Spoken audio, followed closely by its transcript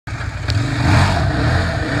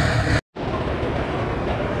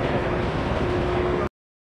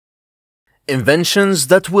Inventions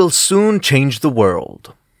that will soon change the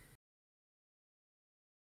world.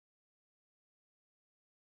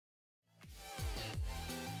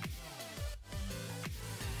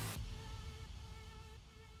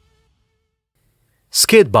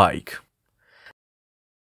 Skidbike.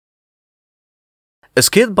 A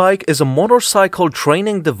skidbike is a motorcycle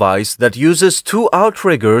training device that uses two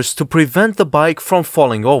outriggers to prevent the bike from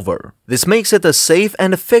falling over. This makes it a safe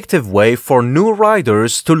and effective way for new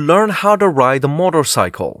riders to learn how to ride a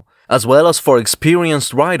motorcycle, as well as for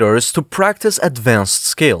experienced riders to practice advanced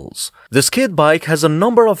skills. The skidbike has a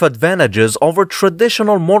number of advantages over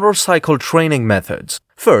traditional motorcycle training methods.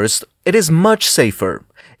 First, it is much safer.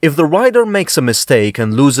 If the rider makes a mistake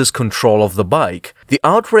and loses control of the bike, the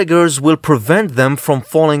outriggers will prevent them from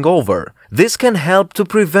falling over. This can help to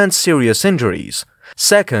prevent serious injuries.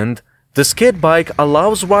 Second, the skidbike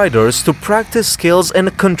allows riders to practice skills in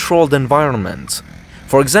a controlled environment.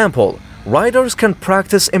 For example, riders can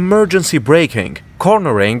practice emergency braking,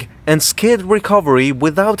 cornering, and skid recovery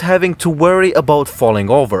without having to worry about falling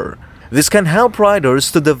over. This can help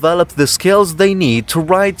riders to develop the skills they need to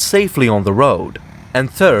ride safely on the road. And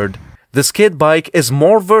third, the skidbike is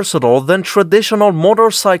more versatile than traditional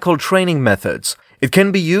motorcycle training methods. It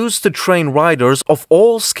can be used to train riders of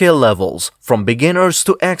all skill levels, from beginners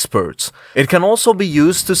to experts. It can also be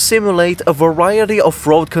used to simulate a variety of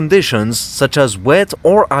road conditions, such as wet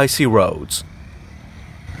or icy roads.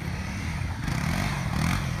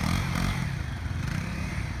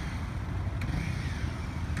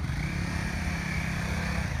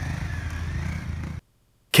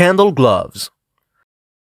 Candle gloves.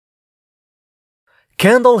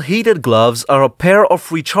 Candle-heated gloves are a pair of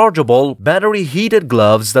rechargeable, battery-heated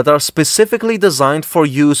gloves that are specifically designed for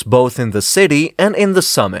use both in the city and in the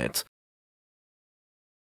summit.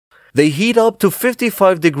 They heat up to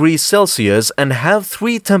 55 degrees Celsius and have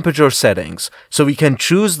 3 temperature settings, so you can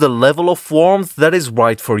choose the level of warmth that is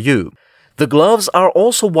right for you. The gloves are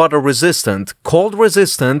also water-resistant,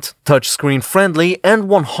 cold-resistant, touchscreen-friendly, and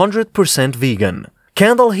 100% vegan.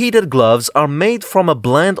 Candle-heated gloves are made from a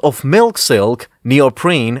blend of milk silk,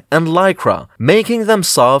 neoprene, and lycra, making them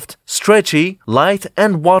soft, stretchy, light,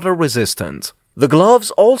 and water-resistant. The gloves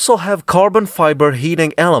also have carbon fiber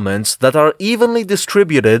heating elements that are evenly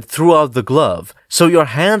distributed throughout the glove, so your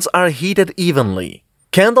hands are heated evenly.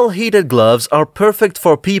 Candle-heated gloves are perfect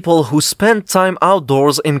for people who spend time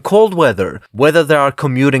outdoors in cold weather, whether they are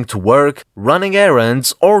commuting to work, running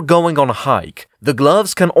errands, or going on a hike. The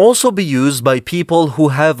gloves can also be used by people who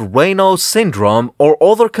have Raynaud's syndrome or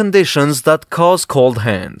other conditions that cause cold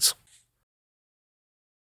hands.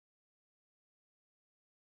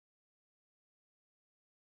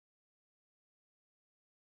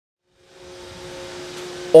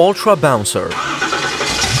 Ultra Bouncer.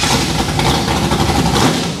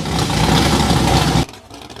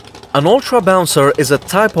 An Ultra Bouncer is a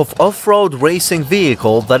type of off-road racing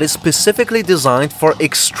vehicle that is specifically designed for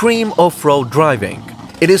extreme off-road driving.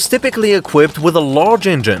 It is typically equipped with a large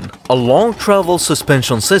engine, a long travel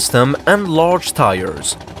suspension system, and large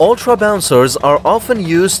tires. Ultra Bouncers are often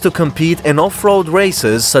used to compete in off-road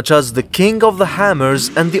races such as the King of the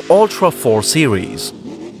Hammers and the Ultra 4 series.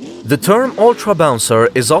 The term Ultra Bouncer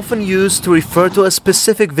is often used to refer to a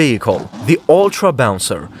specific vehicle, the Ultra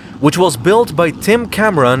Bouncer, which was built by Tim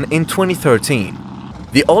Cameron in 2013.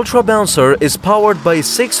 The Ultra Bouncer is powered by a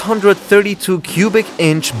 632 cubic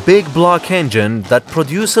inch big block engine that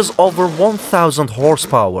produces over 1000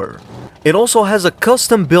 horsepower. It also has a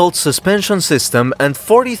custom-built suspension system and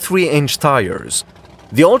 43-inch tires.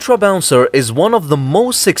 The Ultra Bouncer is one of the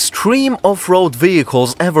most extreme off-road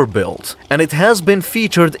vehicles ever built, and it has been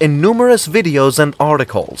featured in numerous videos and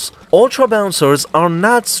articles. Ultra Bouncers are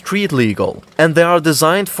not street legal, and they are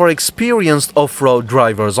designed for experienced off-road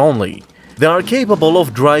drivers only. They are capable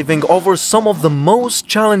of driving over some of the most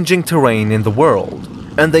challenging terrain in the world,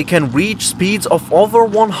 and they can reach speeds of over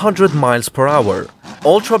 100 miles per hour.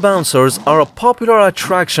 Ultra Bouncers are a popular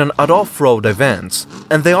attraction at off-road events,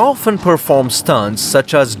 and they often perform stunts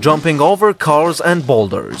such as jumping over cars and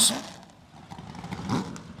boulders.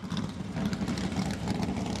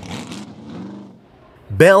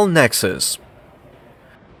 Bell Nexus.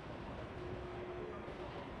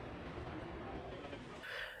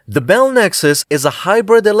 The Bell Nexus is a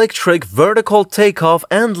hybrid electric vertical takeoff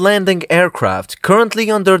and landing aircraft currently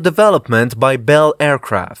under development by Bell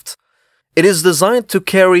Aircraft. It is designed to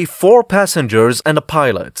carry 4 passengers and a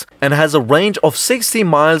pilot, and has a range of 60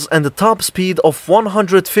 miles and a top speed of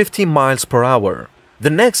 150 miles per hour. The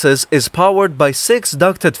Nexus is powered by 6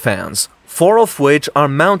 ducted fans, 4 of which are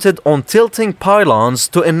mounted on tilting pylons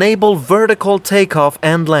to enable vertical takeoff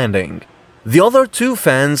and landing. The other two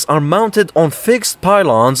fans are mounted on fixed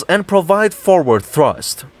pylons and provide forward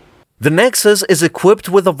thrust. The Nexus is equipped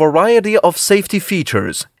with a variety of safety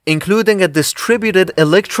features, including a distributed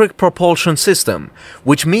electric propulsion system,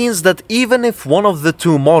 which means that even if one of the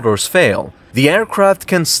two motors fail, the aircraft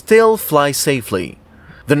can still fly safely.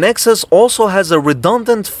 The Nexus also has a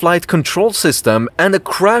redundant flight control system and a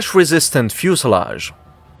crash-resistant fuselage.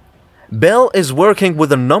 Bell is working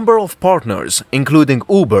with a number of partners, including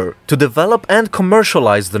Uber, to develop and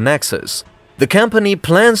commercialize the Nexus. The company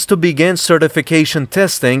plans to begin certification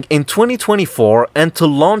testing in 2024 and to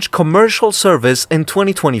launch commercial service in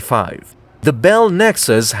 2025. The Bell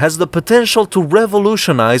Nexus has the potential to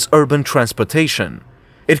revolutionize urban transportation.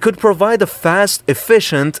 It could provide a fast,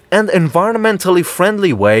 efficient, and environmentally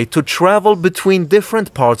friendly way to travel between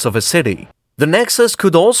different parts of a city. The Nexus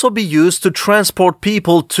could also be used to transport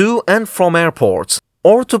people to and from airports,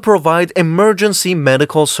 or to provide emergency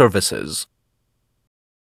medical services.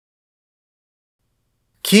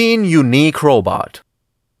 Keen UNEEK Robot.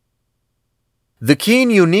 The Keen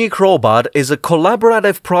UNEEK Robot is a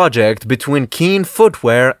collaborative project between Keen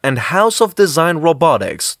Footwear and House of Design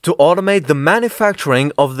Robotics to automate the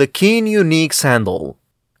manufacturing of the Keen UNEEK sandal.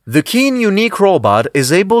 The Keen UNEEK Robot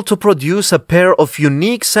is able to produce a pair of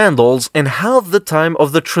unique sandals in half the time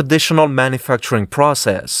of the traditional manufacturing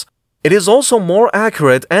process. It is also more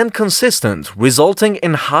accurate and consistent, resulting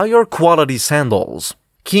in higher quality sandals.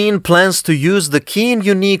 Keen plans to use the Keen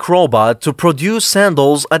UNEEK Robot to produce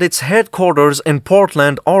sandals at its headquarters in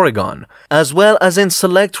Portland, Oregon, as well as in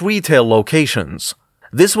select retail locations.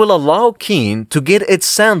 This will allow Keen to get its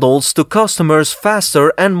sandals to customers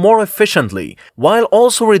faster and more efficiently, while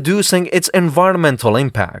also reducing its environmental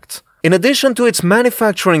impact. In addition to its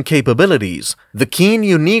manufacturing capabilities, the Keen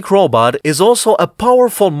UNEEK Robot is also a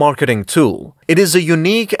powerful marketing tool. It is a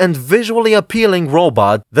unique and visually appealing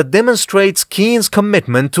robot that demonstrates Keen's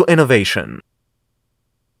commitment to innovation.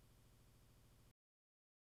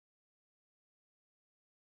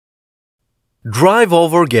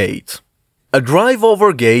 Drive-over gate. A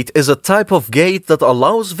drive-over gate is a type of gate that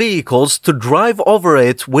allows vehicles to drive over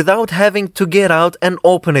it without having to get out and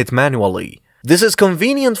open it manually. This is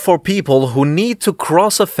convenient for people who need to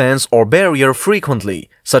cross a fence or barrier frequently,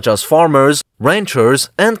 such as farmers, ranchers,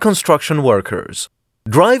 and construction workers.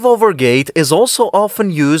 Drive-over gate is also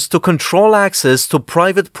often used to control access to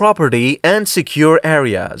private property and secure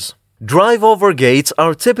areas. Drive-over gates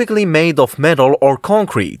are typically made of metal or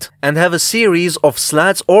concrete and have a series of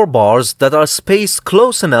slats or bars that are spaced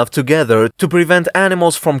close enough together to prevent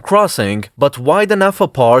animals from crossing, but wide enough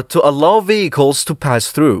apart to allow vehicles to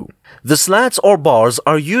pass through. The slats or bars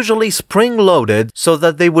are usually spring-loaded so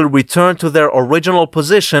that they will return to their original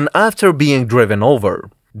position after being driven over.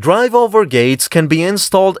 Drive-over gates can be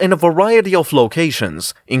installed in a variety of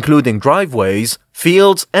locations, including driveways,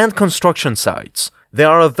 fields, and construction sites. They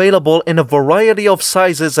are available in a variety of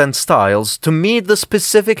sizes and styles to meet the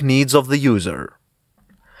specific needs of the user.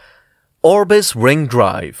 Orbis Ring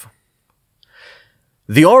Drive.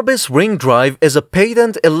 The Orbis Ring Drive is a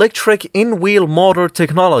patent electric in-wheel motor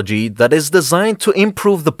technology that is designed to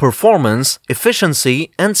improve the performance,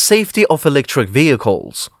 efficiency, and safety of electric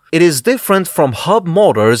vehicles. It is different from hub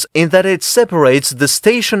motors in that it separates the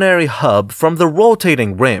stationary hub from the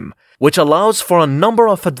rotating rim, which allows for a number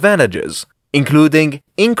of advantages, including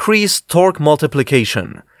increased torque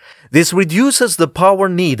multiplication. This reduces the power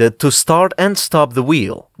needed to start and stop the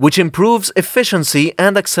wheel, which improves efficiency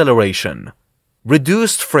and acceleration.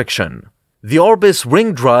 Reduced friction. The Orbis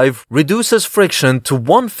Ring Drive reduces friction to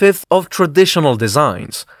 1/5 of traditional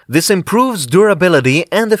designs. This improves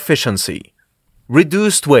durability and efficiency.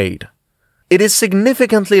 Reduced weight. It is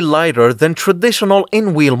significantly lighter than traditional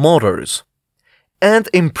in-wheel motors. And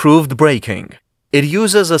improved braking. It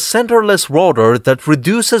uses a centerless rotor that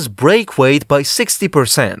reduces brake weight by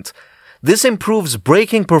 60%. This improves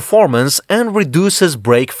braking performance and reduces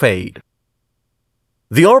brake fade.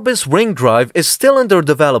 The Orbis Ring Drive is still under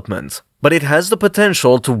development, but it has the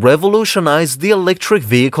potential to revolutionize the electric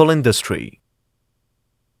vehicle industry.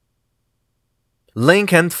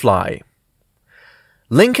 LinkFly.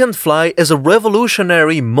 LinkFly is a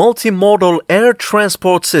revolutionary multimodal air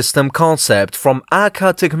transport system concept from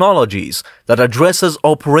ACA Technologies that addresses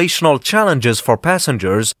operational challenges for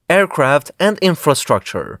passengers, aircraft, and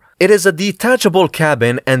infrastructure. It is a detachable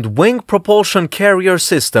cabin and wing propulsion carrier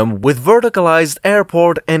system with verticalized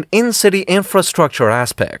airport and in-city infrastructure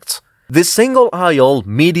aspects. This single-aisle,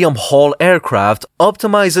 medium-haul aircraft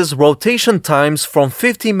optimizes rotation times from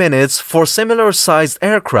 50 minutes for similar-sized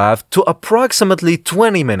aircraft to approximately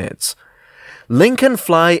 20 minutes.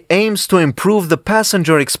 LinkFly aims to improve the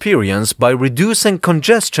passenger experience by reducing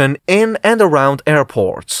congestion in and around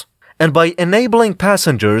airports, and by enabling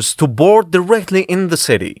passengers to board directly in the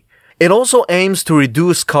city. It also aims to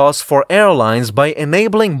reduce costs for airlines by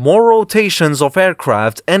enabling more rotations of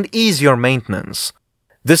aircraft and easier maintenance.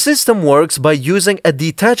 The system works by using a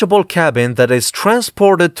detachable cabin that is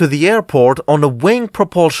transported to the airport on a wing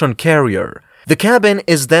propulsion carrier. The cabin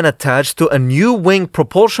is then attached to a new wing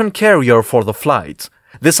propulsion carrier for the flight.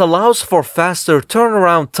 This allows for faster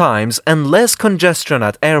turnaround times and less congestion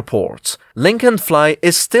at airports. LinkFly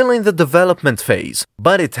is still in the development phase,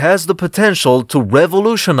 but it has the potential to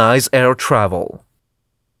revolutionize air travel.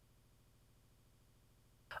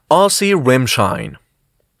 Aussie Rimshine.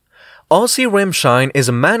 Aussie Rimshine is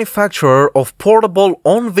a manufacturer of portable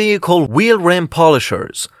on-vehicle wheel rim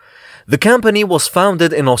polishers. The company was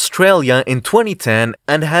founded in Australia in 2010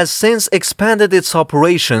 and has since expanded its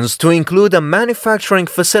operations to include a manufacturing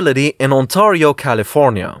facility in Ontario,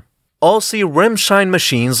 California. Aussie Rimshine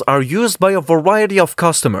machines are used by a variety of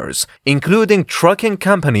customers, including trucking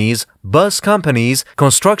companies, bus companies,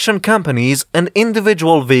 construction companies, and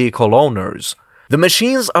individual vehicle owners. The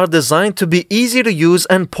machines are designed to be easy to use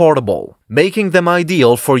and portable, making them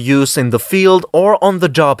ideal for use in the field or on the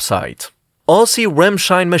job site. Aussie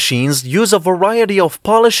Rimshine machines use a variety of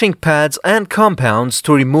polishing pads and compounds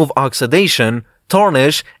to remove oxidation,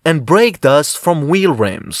 tarnish, and brake dust from wheel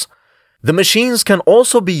rims. The machines can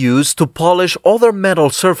also be used to polish other metal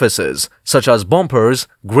surfaces, such as bumpers,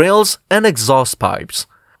 grills, and exhaust pipes.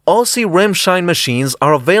 Aussie Rimshine machines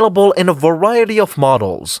are available in a variety of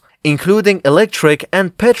models, including electric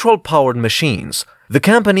and petrol-powered machines. The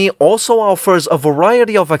company also offers a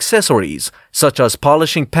variety of accessories, such as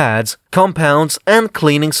polishing pads, compounds, and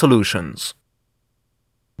cleaning solutions.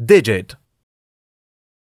 Digit.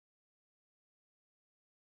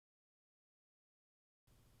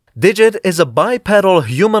 Digit is a bipedal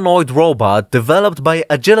humanoid robot developed by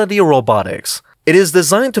Agility Robotics. It is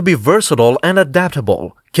designed to be versatile and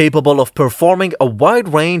adaptable, capable of performing a wide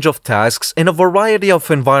range of tasks in a variety of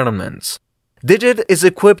environments. Digit is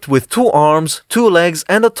equipped with 2 arms, 2 legs,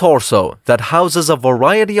 and a torso that houses a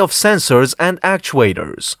variety of sensors and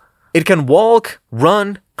actuators. It can walk,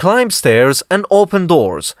 run, climb stairs, and open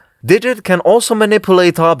doors. Digit can also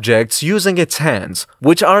manipulate objects using its hands,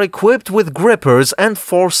 which are equipped with grippers and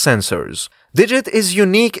force sensors. Digit is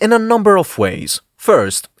unique in a number of ways.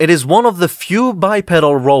 First, it is one of the few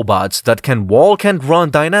bipedal robots that can walk and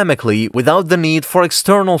run dynamically without the need for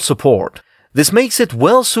external support. This makes it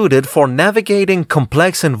well suited for navigating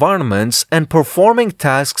complex environments and performing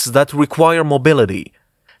tasks that require mobility.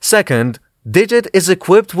 Second, Digit is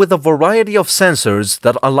equipped with a variety of sensors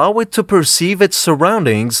that allow it to perceive its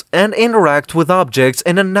surroundings and interact with objects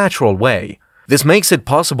in a natural way. This makes it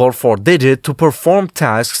possible for Digit to perform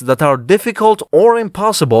tasks that are difficult or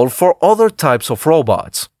impossible for other types of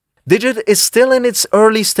robots. Digit is still in its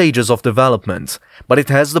early stages of development, but it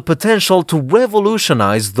has the potential to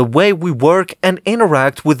revolutionize the way we work and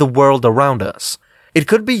interact with the world around us. It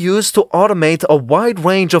could be used to automate a wide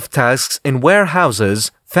range of tasks in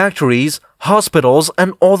warehouses, factories, hospitals,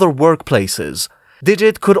 and other workplaces.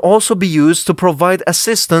 Digit could also be used to provide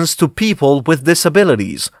assistance to people with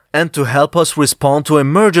disabilities and to help us respond to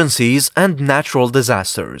emergencies and natural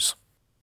disasters.